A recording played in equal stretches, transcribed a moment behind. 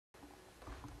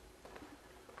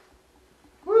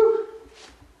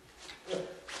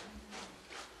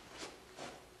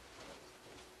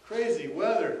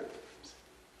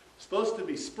supposed to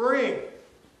be spring.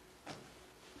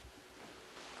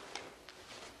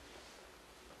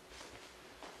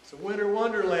 It's a winter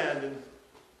wonderland,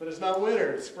 but it's not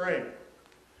winter, it's spring.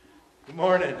 Good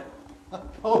morning.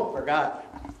 Oh, forgot.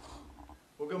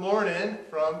 Well, good morning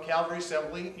from Calvary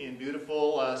Assembly in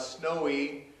beautiful,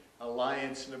 snowy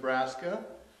Alliance, Nebraska.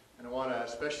 And I want to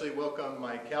especially welcome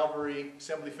my Calvary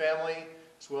Assembly family,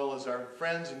 as well as our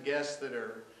friends and guests that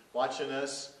are watching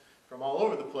us from all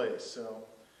over the place. So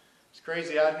it's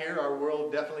crazy out here. Our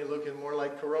world definitely looking more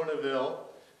like Coronaville,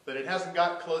 but it hasn't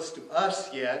got close to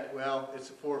us yet. Well, it's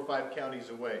 4 or 5 counties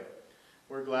away.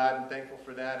 We're glad and thankful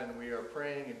for that, and we are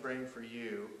praying and praying for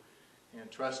you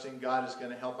and trusting God is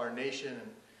going to help our nation,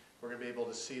 and we're going to be able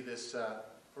to see this.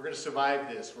 We're going to survive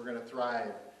this. We're going to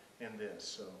thrive in this.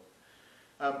 So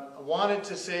I wanted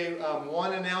to say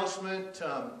one announcement.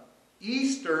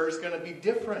 Easter is going to be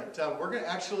different. We're going to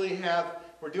actually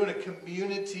we're doing a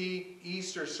community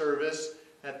Easter service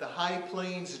at the High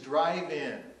Plains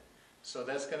Drive-In. So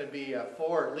that's going to be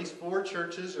at least four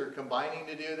churches are combining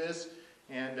to do this.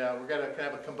 And we're going to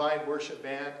have a combined worship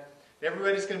band.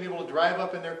 Everybody's going to be able to drive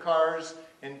up in their cars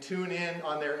and tune in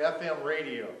on their FM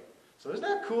radio. So isn't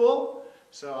that cool?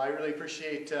 So I really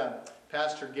appreciate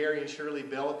Pastor Gary and Shirley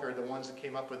Belk are the ones that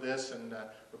came up with this, and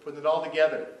we're putting it all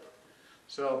together.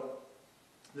 So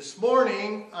this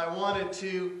morning I wanted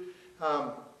to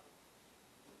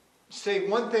say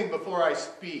one thing before I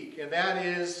speak, and that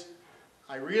is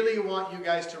I really want you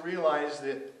guys to realize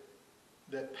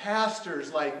that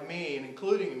pastors like me, and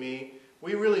including me,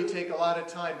 we really take a lot of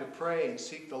time to pray and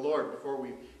seek the Lord before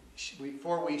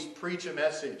we preach a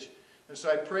message. And so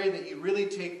I pray that you really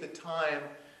take the time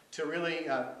to really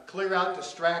clear out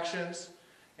distractions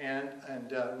and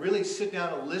really sit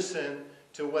down and listen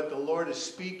to what the Lord is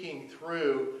speaking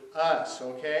through us,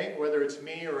 okay? Whether it's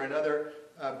me or another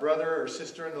brother or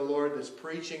sister in the Lord that's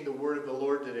preaching the word of the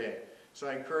Lord today. So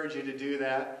I encourage you to do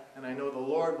that, and I know the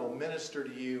Lord will minister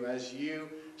to you as you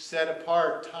set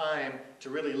apart time to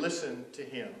really listen to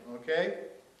Him, okay?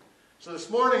 So this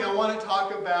morning I want to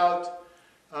talk about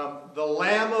the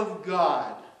Lamb of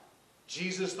God,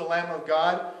 Jesus the Lamb of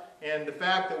God, and the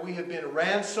fact that we have been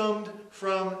ransomed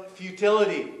from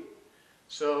futility.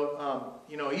 So,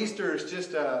 Easter is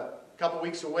just a couple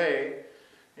weeks away,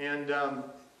 and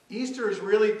Easter is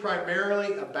really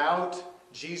primarily about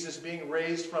Jesus being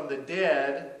raised from the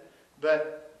dead,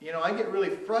 but, I get really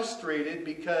frustrated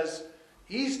because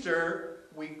Easter,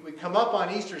 we come up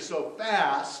on Easter so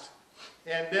fast,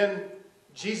 and then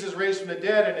Jesus raised from the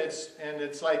dead, and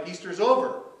it's like Easter's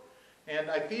over. And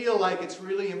I feel like it's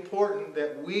really important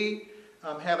that we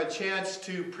have a chance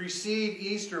to precede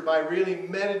Easter by really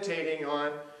meditating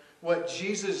on what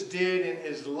Jesus did in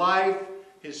His life,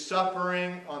 His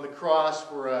suffering on the cross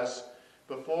for us,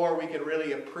 before we can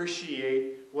really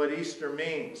appreciate what Easter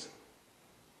means.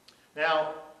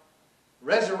 Now,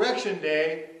 Resurrection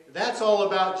Day, that's all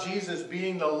about Jesus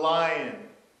being the lion.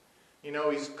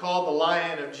 He's called the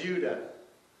Lion of Judah.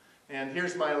 And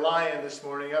here's my lion this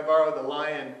morning. I borrowed the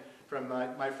lion from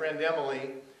my friend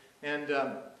Emily. And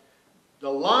the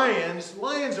lions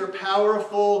are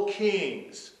powerful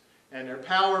kings. And they're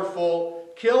powerful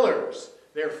killers.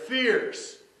 They're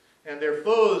fierce. And their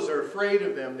foes are afraid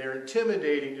of them. They're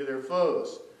intimidating to their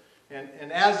foes.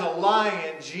 And as a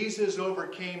lion, Jesus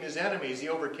overcame his enemies. He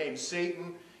overcame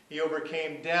Satan. He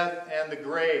overcame death and the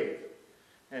grave.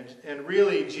 And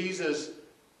really, Jesus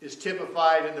is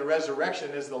typified in the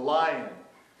resurrection as the lion.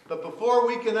 But before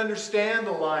we can understand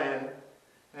the lion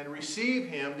and receive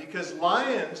him, because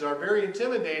lions are very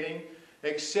intimidating,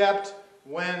 except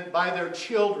when by their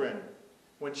children.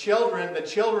 When the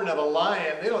children of a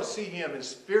lion, they don't see him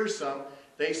as fearsome.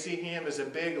 They see him as a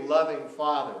big, loving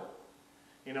father.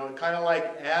 Kind of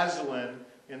like Aslan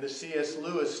in the C.S.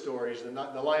 Lewis stories, the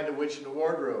Lion, the Witch, and the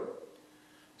Wardrobe.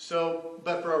 So,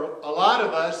 but for a lot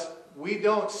of us, we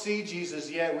don't see Jesus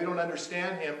yet. We don't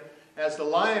understand him as the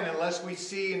lion unless we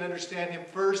see and understand him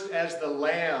first as the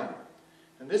lamb.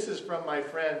 And this is from my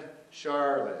friend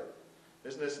Charlotte.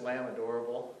 Isn't this lamb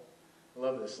adorable? I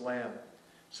love this lamb.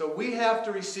 So we have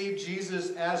to receive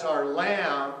Jesus as our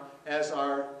lamb, as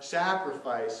our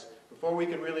sacrifice, before we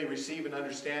can really receive and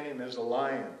understand him as a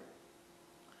lion.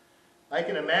 I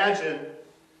can imagine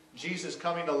Jesus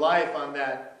coming to life on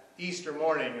that Easter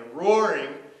morning and roaring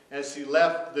as he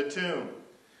left the tomb.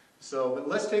 But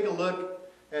let's take a look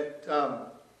at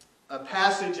a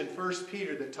passage in 1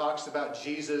 Peter that talks about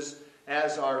Jesus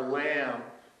as our lamb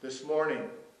this morning.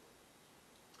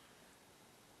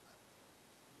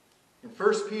 In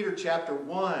 1 Peter chapter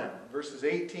 1, verses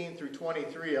 18 through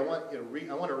 23, I want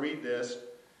to read this.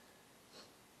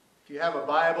 If If you have a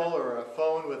Bible or a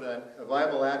phone with a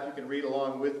Bible app, you can read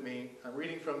along with me. I'm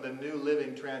reading from the New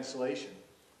Living Translation.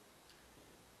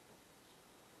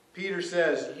 Peter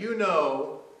says, "You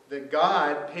know that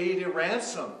God paid a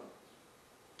ransom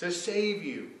to save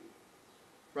you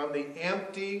from the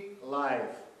empty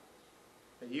life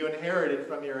that you inherited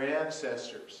from your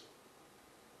ancestors.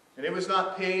 And it was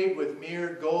not paid with mere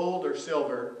gold or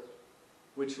silver,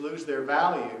 which lose their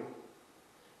value.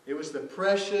 It was the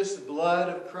precious blood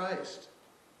of Christ,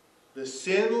 the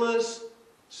sinless,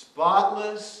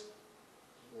 spotless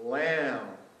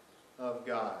Lamb of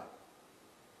God.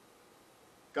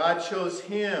 God chose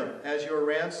him as your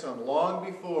ransom long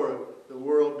before the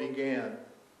world began.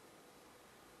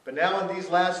 But now in these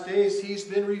last days, he's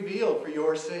been revealed for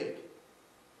your sake.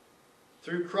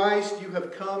 Through Christ, you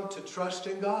have come to trust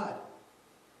in God.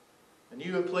 And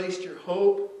you have placed your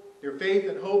faith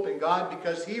and hope in God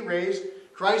because he raised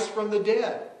Christ from the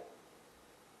dead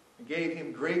and gave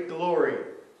him great glory."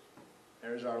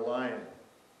 There's our lion.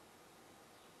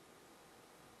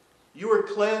 "You were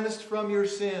cleansed from your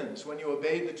sins when you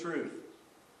obeyed the truth.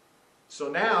 So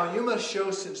now you must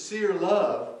show sincere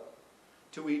love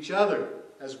to each other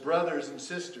as brothers and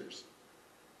sisters.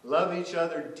 Love each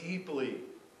other deeply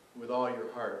with all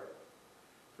your heart.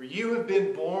 For you have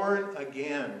been born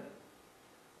again,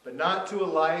 but not to a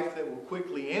life that will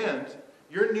quickly end.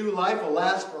 Your new life will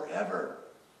last forever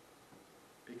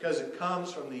because it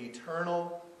comes from the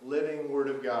eternal living Word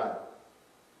of God.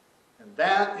 And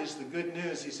that is the good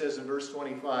news," he says in verse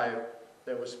 25,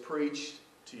 "that was preached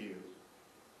to you."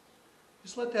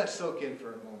 Just let that soak in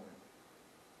for a moment.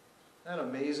 Isn't that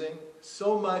amazing?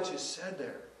 So much is said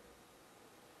there.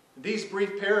 In these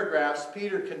brief paragraphs,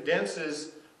 Peter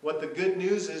condenses what the good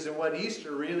news is and what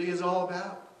Easter really is all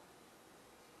about.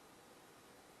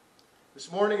 This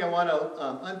morning I want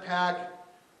to unpack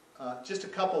just a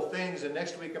couple things, and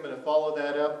next week I'm going to follow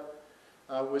that up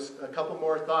with a couple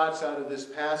more thoughts out of this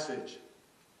passage.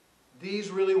 These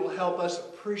really will help us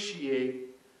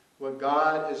appreciate what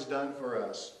God has done for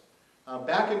us.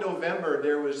 Back in November,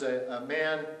 there was a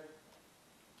man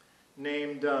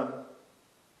named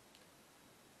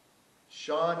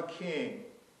Sean King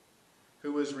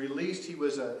who was released. He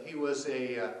was a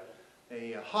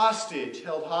hostage,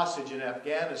 held hostage in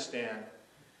Afghanistan,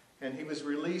 and he was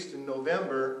released in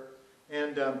November.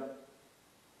 And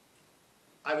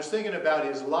I was thinking about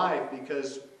his life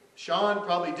because Sean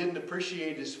probably didn't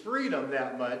appreciate his freedom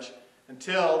that much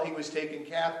until he was taken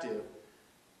captive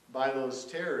by those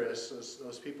terrorists,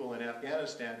 those people in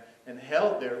Afghanistan, and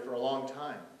held there for a long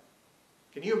time.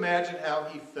 Can you imagine how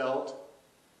he felt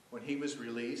when he was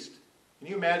released? Can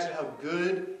you imagine how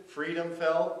good freedom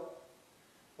felt?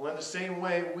 Well, in the same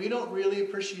way, we don't really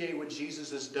appreciate what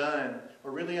Jesus has done or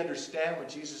really understand what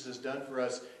Jesus has done for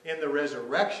us in the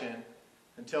resurrection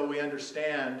until we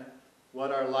understand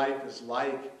what our life is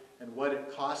like and what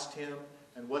it cost him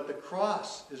and what the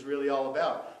cross is really all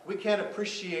about. We can't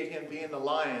appreciate him being the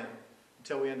lion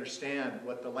until we understand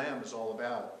what the lamb is all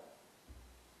about.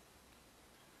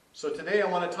 So today I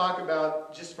want to talk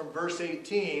about, just from verse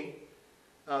 18,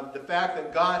 the fact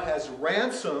that God has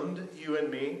ransomed you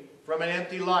and me from an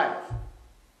empty life.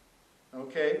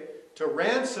 Okay? To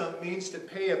ransom means to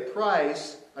pay a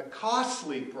price, a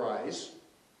costly price,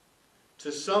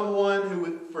 for someone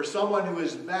who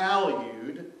is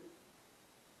valued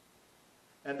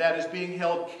and that is being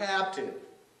held captive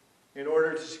in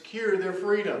order to secure their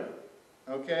freedom.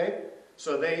 Okay?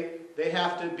 So they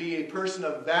have to be a person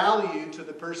of value to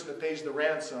the person that pays the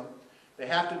ransom. They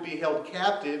have to be held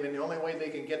captive, and the only way they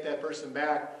can get that person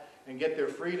back and get their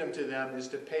freedom to them is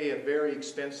to pay a very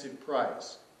expensive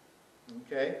price.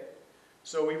 Okay?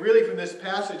 So we really, from this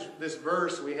passage, this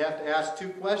verse, we have to ask two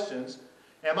questions.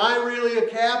 Am I really a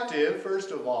captive,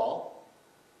 first of all?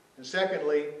 And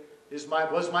secondly, is my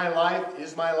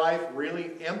life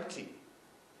really empty?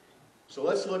 So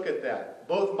let's look at that.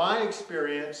 Both my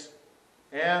experience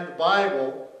and the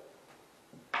Bible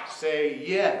say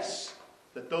yes,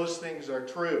 that those things are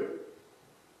true.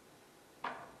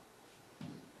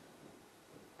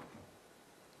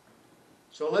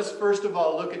 So let's first of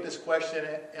all look at this question,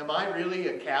 am I really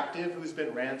a captive who's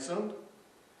been ransomed?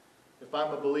 If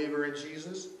I'm a believer in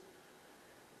Jesus?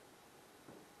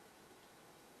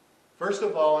 First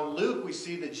of all, in Luke we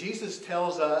see that Jesus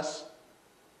tells us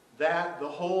that the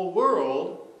whole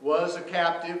world was a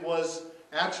captive, was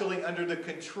actually under the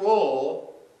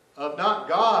control of not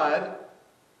God,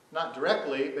 not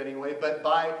directly, but anyway, but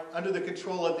under the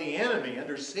control of the enemy,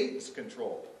 under Satan's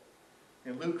control.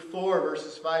 In Luke 4,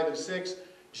 verses 5 and 6,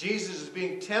 Jesus is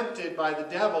being tempted by the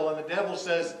devil, and the devil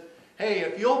says, hey,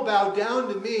 if you'll bow down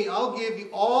to me, I'll give you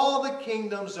all the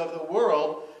kingdoms of the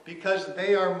world, because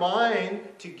they are mine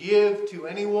to give to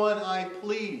anyone I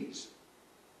please.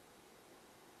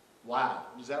 Wow,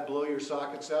 does that blow your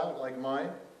sockets out like mine?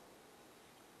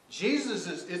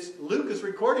 Luke is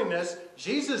recording this.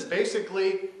 Jesus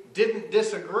basically didn't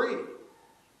disagree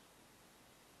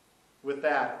with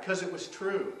that because it was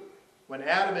true. When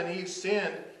Adam and Eve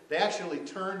sinned, they actually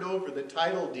turned over the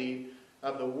title deed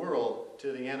of the world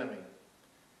to the enemy.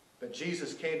 But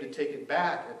Jesus came to take it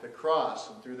back at the cross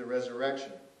and through the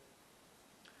resurrection.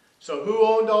 So who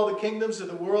owned all the kingdoms of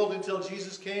the world until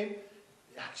Jesus came?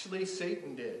 Actually,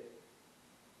 Satan did.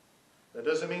 That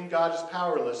doesn't mean God is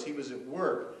powerless. He was at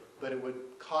work, but it would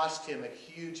cost him a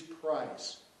huge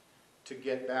price to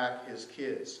get back his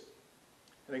kids.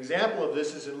 An example of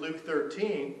this is in Luke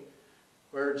 13,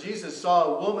 where Jesus saw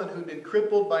a woman who'd been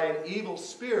crippled by an evil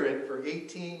spirit for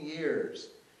 18 years.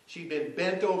 She'd been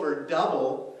bent over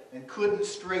double and couldn't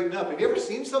straighten up. Have you ever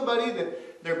seen somebody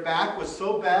that their back was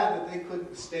so bad that they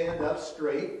couldn't stand up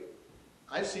straight?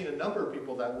 I've seen a number of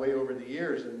people that way over the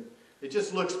years, and it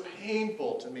just looks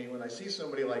painful to me when I see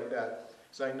somebody like that,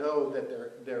 because I know that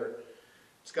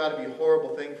it's got to be a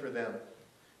horrible thing for them.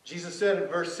 Jesus said in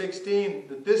verse 16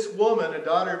 that this woman, a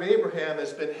daughter of Abraham,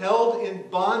 has been held in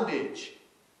bondage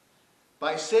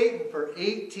by Satan for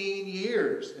 18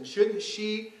 years. And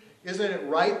isn't it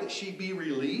right that she be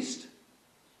released?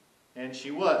 And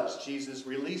she was. Jesus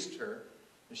released her,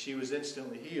 and she was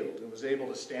instantly healed and was able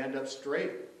to stand up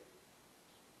straight.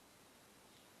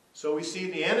 So we see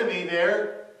the enemy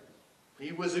there.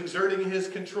 He was exerting his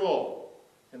control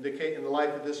in the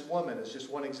life of this woman. It's just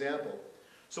one example.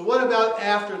 So what about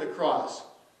after the cross?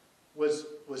 Was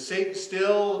Satan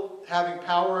still having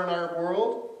power in our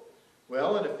world?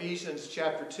 Well, in Ephesians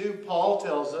chapter 2, Paul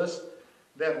tells us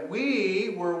that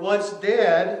we were once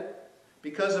dead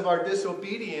because of our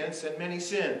disobedience and many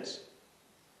sins.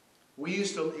 He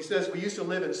says we used to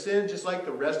live in sin just like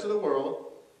the rest of the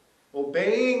world,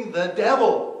 obeying the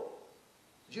devil.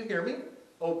 Did you hear me?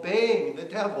 Obeying the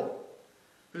devil,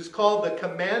 who's called the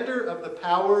commander of the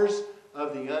powers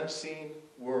of the unseen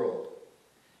world.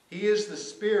 He is the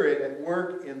spirit at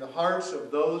work in the hearts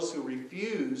of those who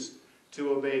refuse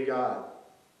to obey God.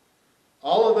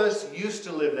 All of us used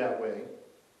to live that way,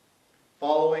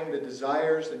 following the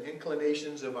desires and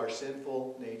inclinations of our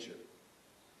sinful nature.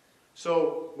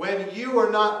 So when you are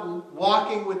not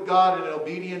walking with God in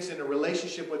obedience in a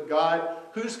relationship with God,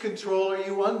 whose control are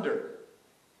you under?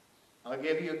 I'll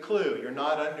give you a clue. You're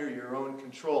not under your own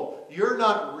control. You're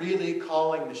not really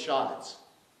calling the shots.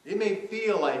 It may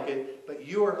feel like it, but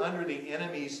you are under the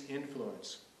enemy's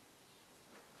influence.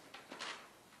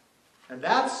 And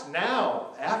that's now,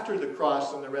 after the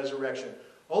cross and the resurrection.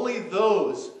 Only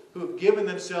those who have given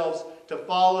themselves to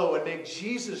follow and make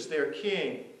Jesus their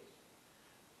king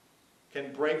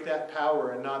can break that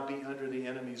power and not be under the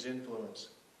enemy's influence.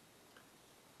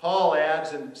 Paul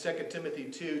adds in 2 Timothy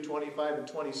 2, 25 and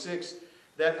 26,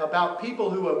 that about people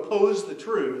who oppose the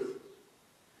truth,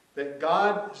 that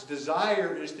God's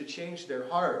desire is to change their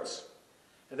hearts,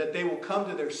 and that they will come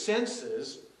to their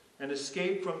senses and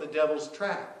escape from the devil's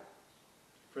trap.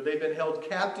 For they've been held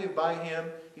captive by him,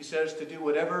 he says, to do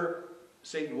whatever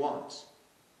Satan wants.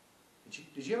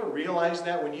 Did you ever realize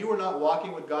that when you were not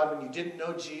walking with God, when you didn't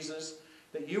know Jesus,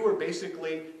 that you were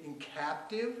basically in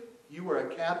captive? You were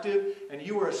a captive, and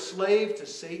you were a slave to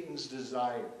Satan's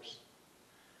desires.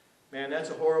 Man, that's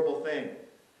a horrible thing.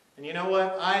 And you know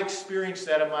what? I experienced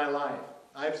that in my life.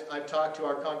 I've talked to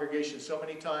our congregation so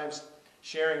many times,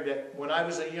 sharing that when I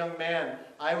was a young man,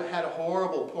 I had a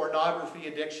horrible pornography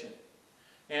addiction.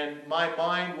 And my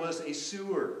mind was a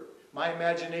sewer. My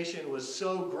imagination was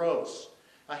so gross.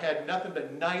 I had nothing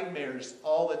but nightmares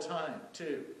all the time,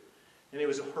 too. And it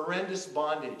was a horrendous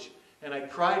bondage. And I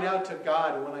cried out to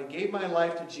God. And when I gave my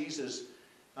life to Jesus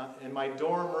in my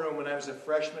dorm room when I was a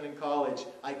freshman in college,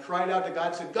 I cried out to God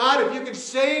and said, God, if you could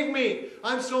save me.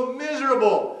 I'm so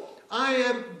miserable. I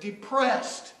am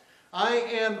depressed. I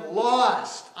am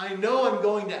lost. I know I'm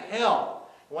going to hell.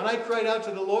 When I cried out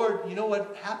to the Lord, you know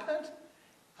what happened?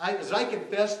 As I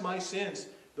confessed my sins,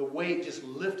 the weight just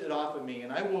lifted off of me.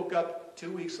 And I woke up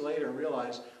 2 weeks later and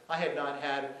realized I had not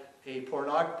had a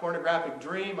pornographic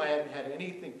dream. I hadn't had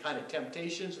anything kind of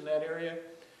temptations in that area.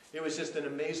 It was just an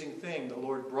amazing thing. The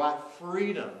Lord brought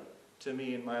freedom to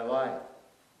me in my life.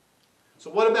 So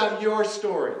what about your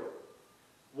story?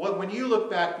 When you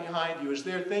look back behind you, is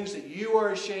there things that you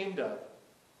are ashamed of?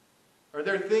 Are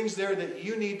there things there that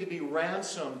you need to be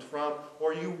ransomed from,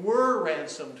 or you were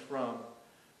ransomed from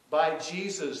by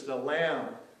Jesus, the Lamb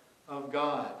of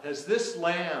God? Has this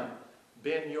Lamb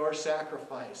been your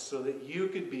sacrifice so that you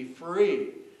could be free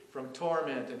from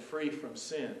torment and free from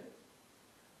sin?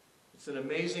 It's an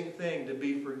amazing thing to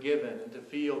be forgiven and to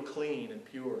feel clean and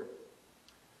pure.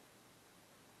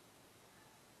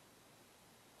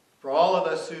 For all of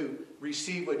us who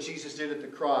receive what Jesus did at the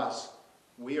cross,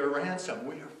 we are ransomed.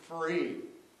 We are free.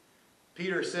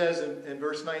 Peter says in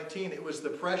verse 19, it was the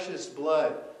precious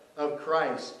blood of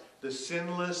Christ, the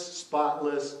sinless,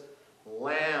 spotless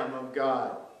Lamb of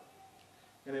God.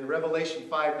 And in Revelation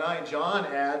 5:9, John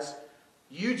adds,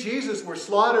 you, Jesus, were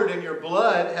slaughtered, and your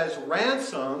blood has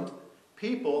ransomed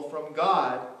people from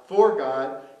God, for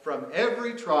God, from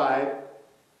every tribe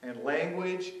and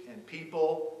language and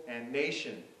people and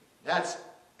nation. That's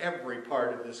every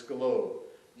part of this globe.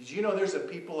 Did you know there's a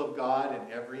people of God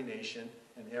in every nation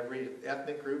and every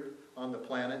ethnic group on the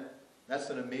planet? That's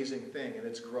an amazing thing, and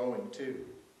it's growing too.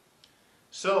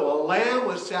 So a lamb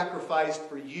was sacrificed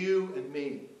for you and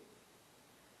me.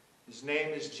 His name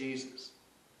is Jesus.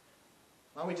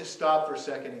 Why don't we just stop for a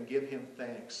second and give him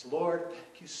thanks. Lord,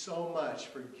 thank you so much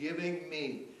for giving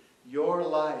me your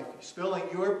life, spilling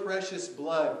your precious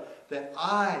blood that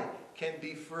I can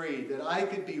be free, that I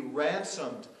could be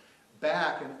ransomed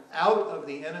back and out of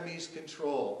the enemy's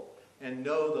control and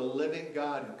know the living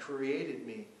God who created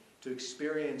me to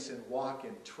experience and walk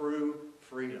in true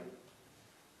freedom.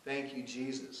 Thank you,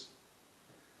 Jesus.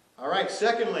 All right,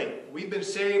 secondly, we've been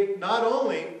saved. Not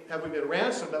only have we been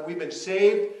ransomed, but we've been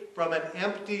saved from an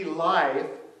empty life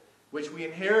which we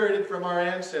inherited from our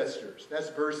ancestors. That's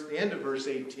the end of verse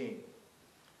 18.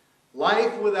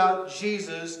 Life without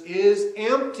Jesus is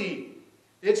empty.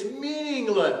 It's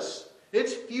meaningless.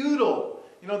 It's futile.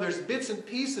 You know, there's bits and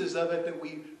pieces of it that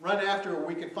we run after where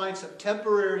we can find some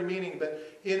temporary meaning,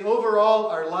 but in overall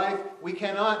our life, we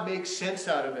cannot make sense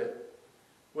out of it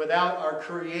without our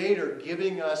Creator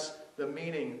giving us the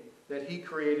meaning that He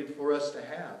created for us to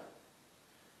have.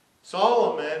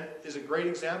 Solomon is a great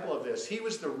example of this. He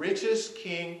was the richest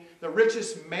king, the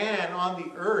richest man on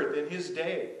the earth in his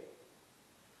day.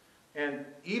 And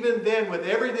even then, with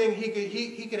everything,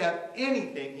 he could have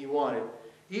anything he wanted.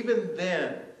 Even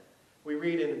then, we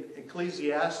read in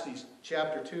Ecclesiastes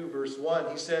chapter 2, verse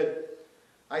 1, he said,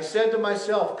 I said to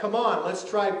myself, come on, let's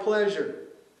try pleasure.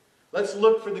 Let's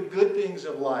look for the good things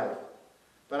of life.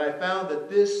 But I found that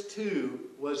this too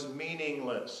was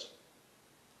meaningless.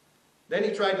 Then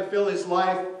he tried to fill his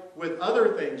life with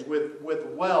other things, with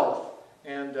wealth.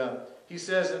 And he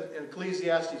says in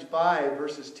Ecclesiastes 5,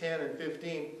 verses 10 and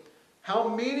 15, how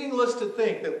meaningless to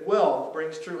think that wealth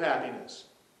brings true happiness.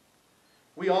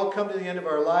 We all come to the end of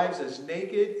our lives as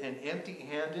naked and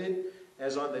empty-handed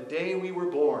as on the day we were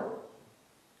born.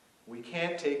 We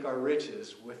can't take our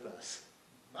riches with us.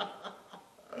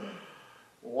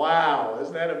 Wow,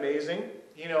 isn't that amazing?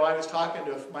 You know, I was talking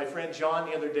to my friend John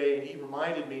the other day, and he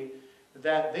reminded me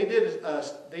that they did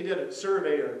a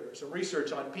survey or some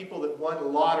research on people that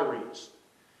won lotteries.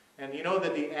 And you know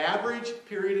that the average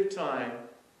period of time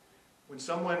when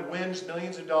someone wins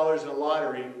millions of dollars in a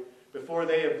lottery before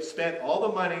they have spent all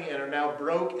the money and are now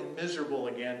broke and miserable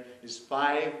again is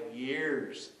 5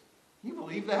 years. Can you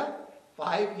believe that?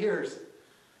 5 years.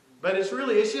 But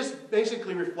it's just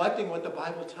basically reflecting what the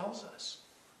Bible tells us.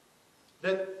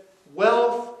 That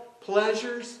wealth,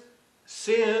 pleasures,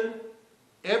 sin,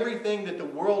 everything that the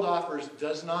world offers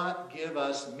does not give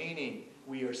us meaning.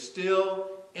 We are still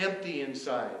empty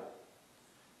inside.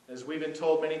 As we've been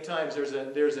told many times,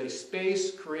 there's a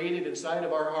space created inside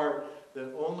of our heart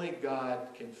that only God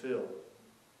can fill.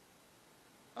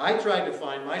 I tried to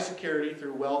find my security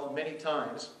through wealth many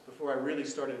times before I really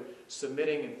started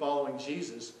submitting and following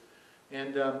Jesus.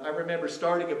 And I remember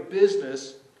starting a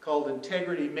business called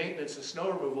Integrity Maintenance and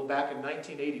Snow Removal back in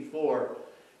 1984.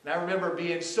 And I remember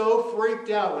being so freaked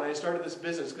out when I started this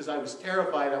business because I was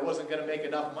terrified I wasn't going to make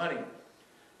enough money.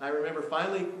 I remember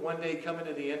finally one day coming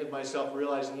to the end of myself,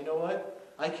 realizing, you know what?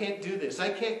 I can't do this. I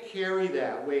can't carry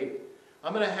that weight.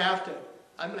 I'm going to have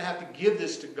to give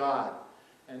this to God.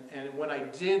 And when I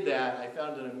did that, I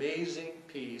found an amazing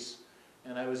peace,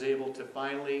 and I was able to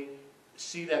finally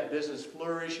see that business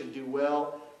flourish and do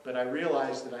well. But I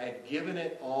realized that I had given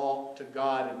it all to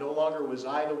God, and no longer was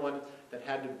I the one that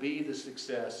had to be the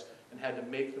success and had to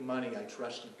make the money. I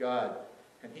trusted God,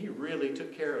 and He really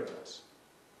took care of us.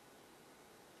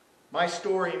 My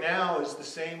story now is the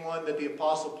same one that the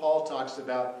Apostle Paul talks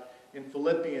about in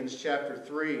Philippians chapter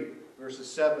 3,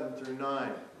 verses 7 through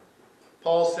 9.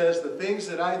 Paul says, the things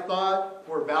that I thought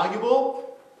were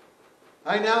valuable,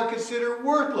 I now consider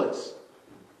worthless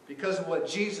because of what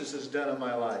Jesus has done in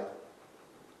my life.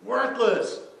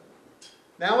 Worthless.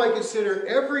 Now I consider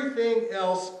everything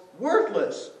else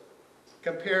worthless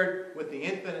compared with the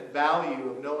infinite value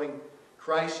of knowing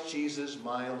Christ Jesus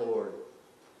my Lord.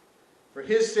 For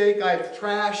His sake I have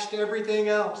trashed everything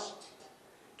else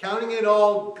counting it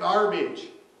all garbage,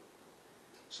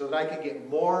 so that I can get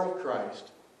more of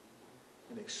Christ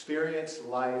and experience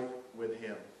life with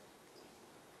Him.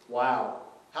 Wow.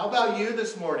 How about you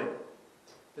this morning?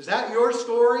 Is that your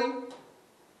story?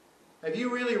 Have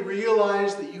you really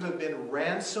realized that you have been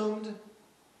ransomed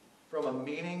from a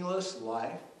meaningless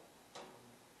life?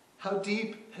 How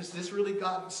deep has this really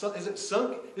gotten? Is it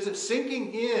sunk? Is it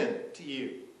sinking in to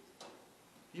you?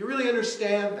 Do you really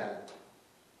understand that?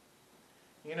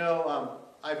 You know,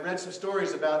 I've read some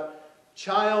stories about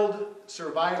child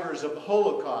survivors of the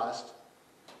Holocaust,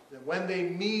 that when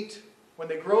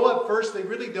they grow up, first they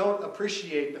really don't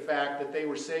appreciate the fact that they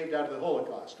were saved out of the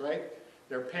Holocaust, right?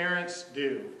 Their parents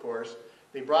do, of course.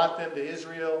 They brought them to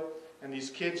Israel, and these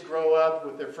kids grow up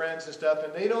with their friends and stuff,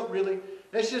 and they don't really,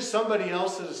 that's just somebody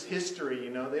else's history, you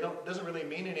know. It doesn't really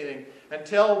mean anything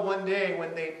until one day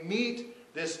when they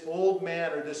meet this old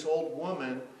man or this old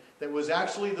woman that was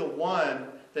actually the one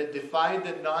that defied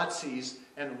the Nazis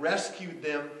and rescued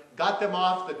them, got them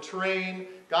off the train,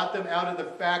 got them out of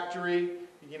the factory.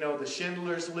 You know, the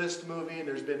Schindler's List movie, and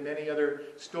there's been many other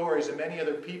stories and many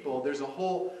other people. There's a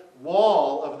whole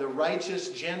wall of the righteous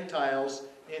Gentiles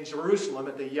in Jerusalem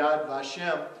at the Yad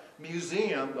Vashem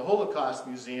Museum, the Holocaust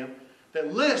Museum,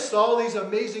 that lists all these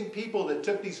amazing people that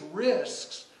took these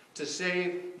risks to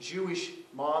save Jewish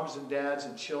moms and dads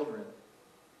and children.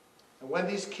 And when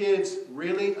these kids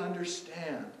really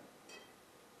understand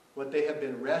what they have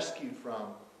been rescued from,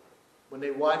 when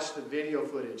they watch the video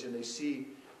footage and they see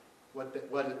what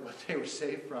they were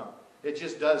saved from, it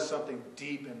just does something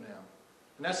deep in them.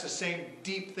 And that's the same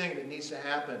deep thing that needs to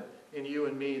happen in you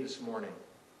and me this morning.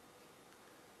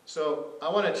 So I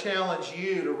want to challenge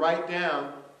you to write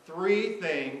down 3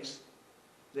 things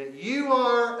that you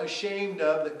are ashamed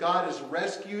of, that God has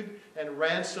rescued and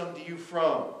ransomed you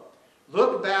from.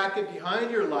 Look back and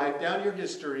behind your life, down your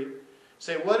history.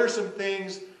 Say, what are some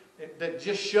things that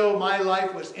just show my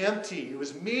life was empty? It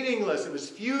was meaningless. It was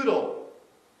futile.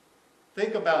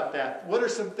 Think about that. What are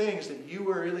some things that you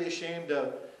were really ashamed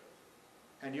of,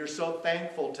 and you're so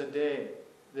thankful today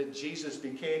that Jesus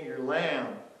became your lamb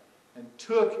and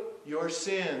took your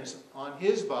sins on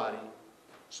His body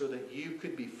so that you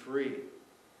could be free?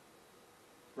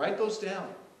 Write those down.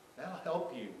 That'll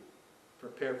help you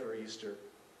prepare for Easter.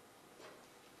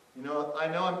 You know, I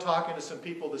know I'm talking to some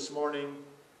people this morning,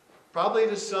 probably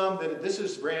to some that this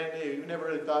is brand new. You've never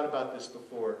really thought about this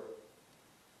before.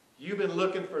 You've been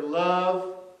looking for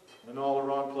love in all the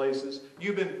wrong places.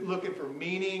 You've been looking for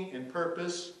meaning and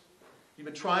purpose. You've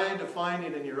been trying to find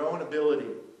it in your own ability.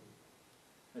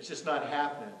 It's just not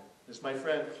happening. As my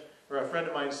friend, or a friend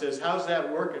of mine says, how's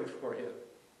that working for you?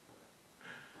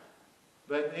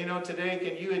 But, you know, today,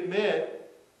 can you admit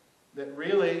that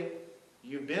really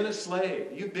you've been a slave?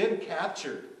 You've been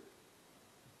captured.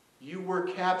 You were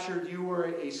captured. You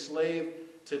were a slave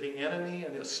to the enemy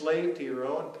and a slave to your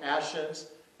own passions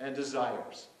and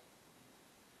desires.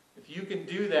 If you can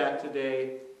do that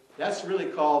today, that's really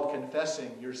called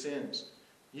confessing your sins.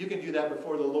 You can do that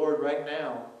before the Lord right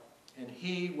now, and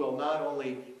He will not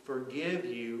only forgive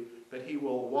you, but He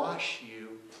will wash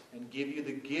you and give you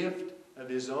the gift of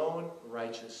His own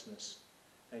righteousness.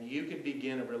 And you can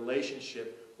begin a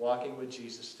relationship walking with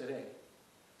Jesus today.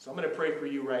 So I'm going to pray for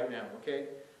you right now, okay?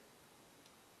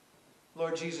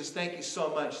 Lord Jesus, thank you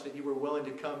so much that you were willing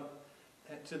to come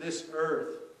to this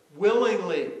earth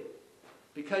willingly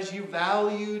because you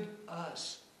valued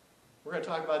us. We're going to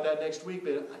talk about that next week,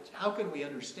 but how can we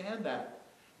understand that?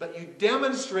 But you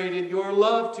demonstrated your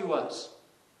love to us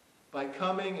by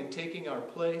coming and taking our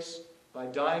place, by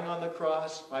dying on the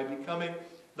cross, by becoming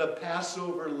the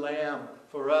Passover Lamb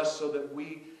for us so that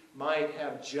we might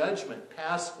have judgment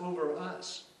pass over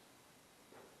us.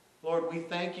 Lord, we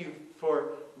thank you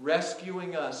for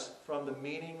rescuing us from the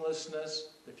meaninglessness,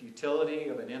 the futility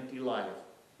of an empty life.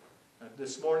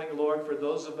 This morning, Lord, for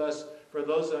those of us, for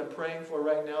those that I'm praying for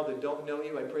right now that don't know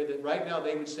you, I pray that right now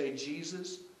they would say,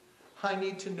 Jesus, I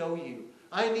need to know you.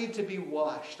 I need to be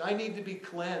washed. I need to be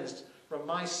cleansed from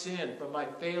my sin, from my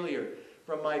failure,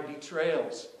 from my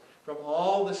betrayals, from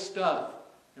all the stuff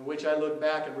in which I look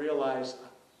back and realize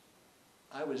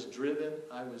I was driven,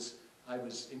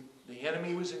 the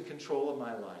enemy was in control of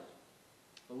my life.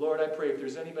 But Lord, I pray if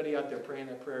there's anybody out there praying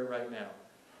that prayer right now,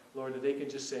 Lord, that they can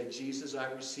just say, Jesus,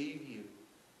 I receive you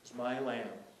as my lamb.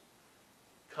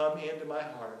 Come into my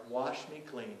heart. Wash me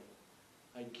clean.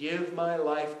 I give my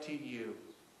life to you.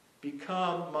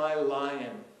 Become my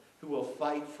lion who will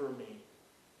fight for me.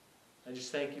 I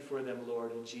just thank you for them,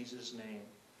 Lord, in Jesus' name.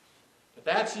 If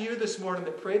that's you this morning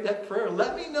that prayed that prayer,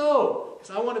 let me know.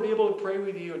 Because I want to be able to pray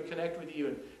with you and connect with you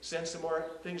and send some more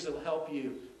things that will help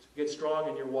you get strong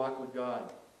in your walk with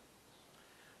God.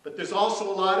 But there's also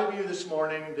a lot of you this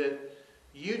morning that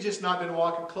you just not been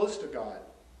walking close to God.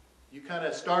 You kind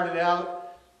of started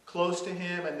out close to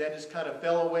Him and then just kind of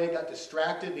fell away, got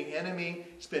distracted. The enemy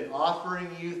has been offering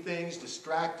you things,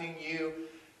 distracting you,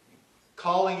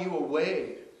 calling you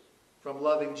away from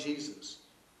loving Jesus.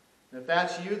 And if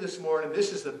that's you this morning,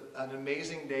 this is an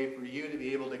amazing day for you to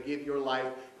be able to give your life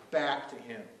back to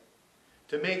Him.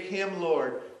 To make Him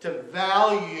Lord. To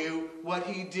value what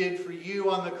He did for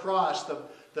you on the cross.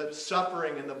 The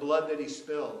suffering and the blood that He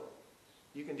spilled.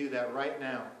 You can do that right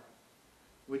now.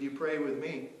 Would you pray with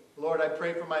me? Lord, I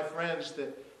pray for my friends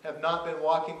that have not been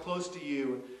walking close to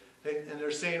you. And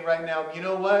they're saying right now, you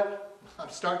know what? I'm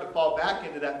starting to fall back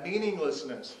into that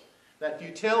meaninglessness. That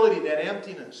futility, that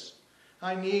emptiness.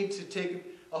 I need to take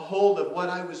a hold of what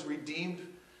I was redeemed,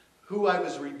 who I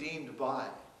was redeemed by.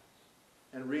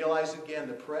 And realize again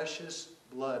the precious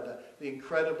blood, the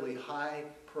incredibly high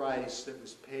price that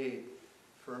was paid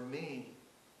for me.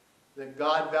 That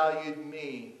God valued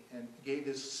me and gave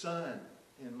His Son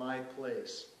in my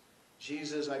place.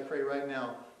 Jesus, I pray right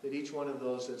now that each one of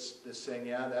those that's saying,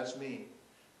 yeah, that's me,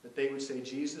 that they would say,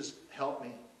 Jesus, help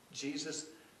me. Jesus,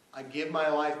 I give my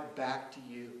life back to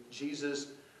you. Jesus,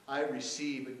 I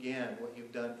receive again what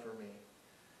you've done for me.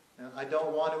 And I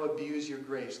don't want to abuse your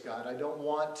grace, God. I don't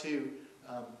want to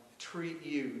treat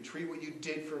what you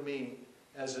did for me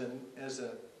as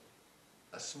a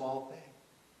small thing.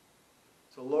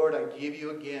 So Lord, I give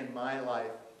you again my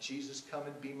life. Jesus, come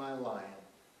and be my lion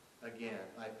again.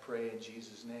 I pray in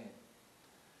Jesus' name.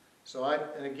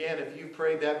 And again, if you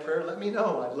prayed that prayer, let me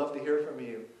know. I'd love to hear from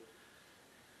you.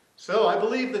 So I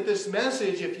believe that this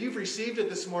message, if you've received it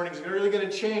this morning, is really going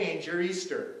to change your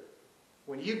Easter.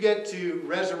 When you get to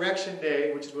Resurrection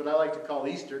Day, which is what I like to call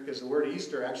Easter, because the word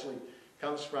Easter actually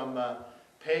comes from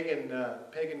pagan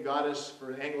goddess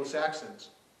for Anglo-Saxons.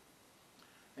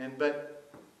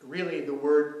 But really the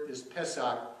word is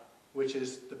Pesach, which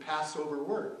is the Passover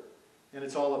word. And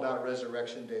it's all about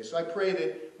Resurrection Day. So I pray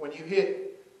that when you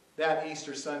hit that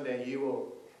Easter Sunday,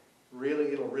 it'll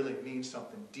really mean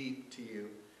something deep to you.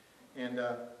 And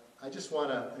I just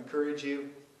want to encourage you.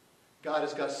 God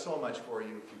has got so much for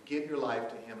you. If you give your life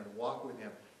to Him and walk with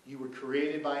Him, you were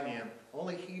created by Him.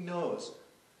 Only He knows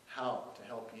how to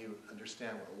help you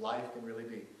understand what life can really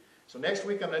be. So next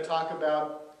week I'm going to talk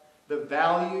about the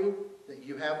value that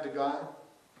you have to God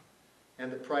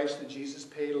and the price that Jesus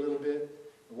paid a little bit.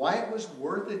 Why it was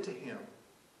worth it to Him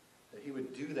that He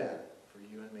would do that for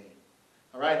you and me.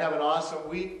 All right, have an awesome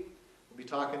week. We'll be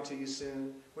talking to you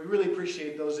soon. We really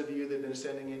appreciate those of you that have been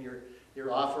sending in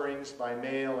your offerings by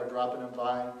mail or dropping them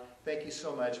by. Thank you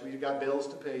so much. We've got bills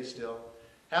to pay still.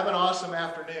 Have an awesome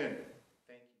afternoon.